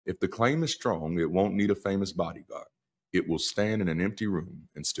If the claim is strong, it won't need a famous bodyguard. It will stand in an empty room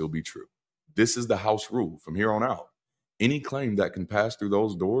and still be true. This is the house rule from here on out. Any claim that can pass through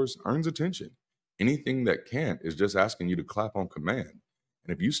those doors earns attention. Anything that can't is just asking you to clap on command.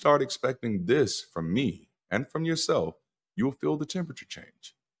 And if you start expecting this from me and from yourself, you'll feel the temperature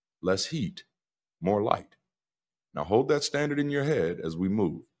change. Less heat, more light. Now hold that standard in your head as we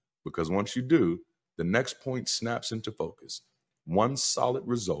move, because once you do, the next point snaps into focus. One solid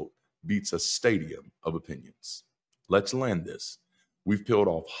result beats a stadium of opinions. Let's land this. We've peeled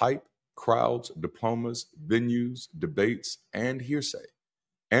off hype, crowds, diplomas, venues, debates, and hearsay.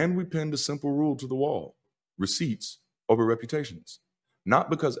 And we pinned a simple rule to the wall: receipts over reputations. Not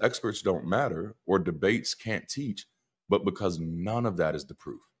because experts don't matter or debates can't teach, but because none of that is the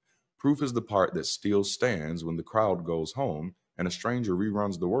proof. Proof is the part that still stands when the crowd goes home and a stranger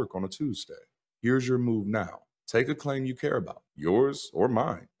reruns the work on a Tuesday. Here's your move now. Take a claim you care about, yours or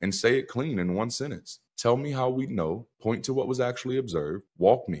mine, and say it clean in one sentence. Tell me how we know, point to what was actually observed,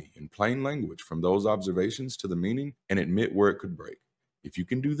 walk me in plain language from those observations to the meaning, and admit where it could break. If you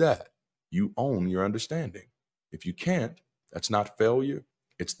can do that, you own your understanding. If you can't, that's not failure,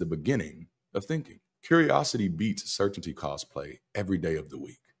 it's the beginning of thinking. Curiosity beats certainty cosplay every day of the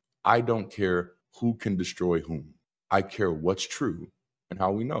week. I don't care who can destroy whom. I care what's true and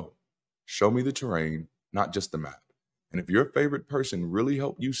how we know. Show me the terrain, not just the map. And if your favorite person really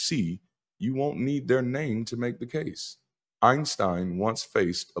helped you see, you won't need their name to make the case. Einstein once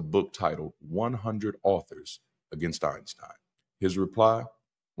faced a book titled 100 Authors Against Einstein. His reply,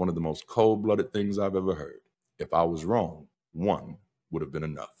 one of the most cold-blooded things I've ever heard. If I was wrong, one would have been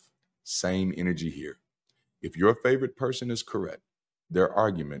enough. Same energy here. If your favorite person is correct, their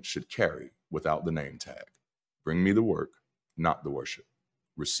argument should carry without the name tag. Bring me the work, not the worship.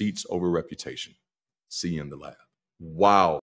 Receipts over reputation. See you in the lab. Wow.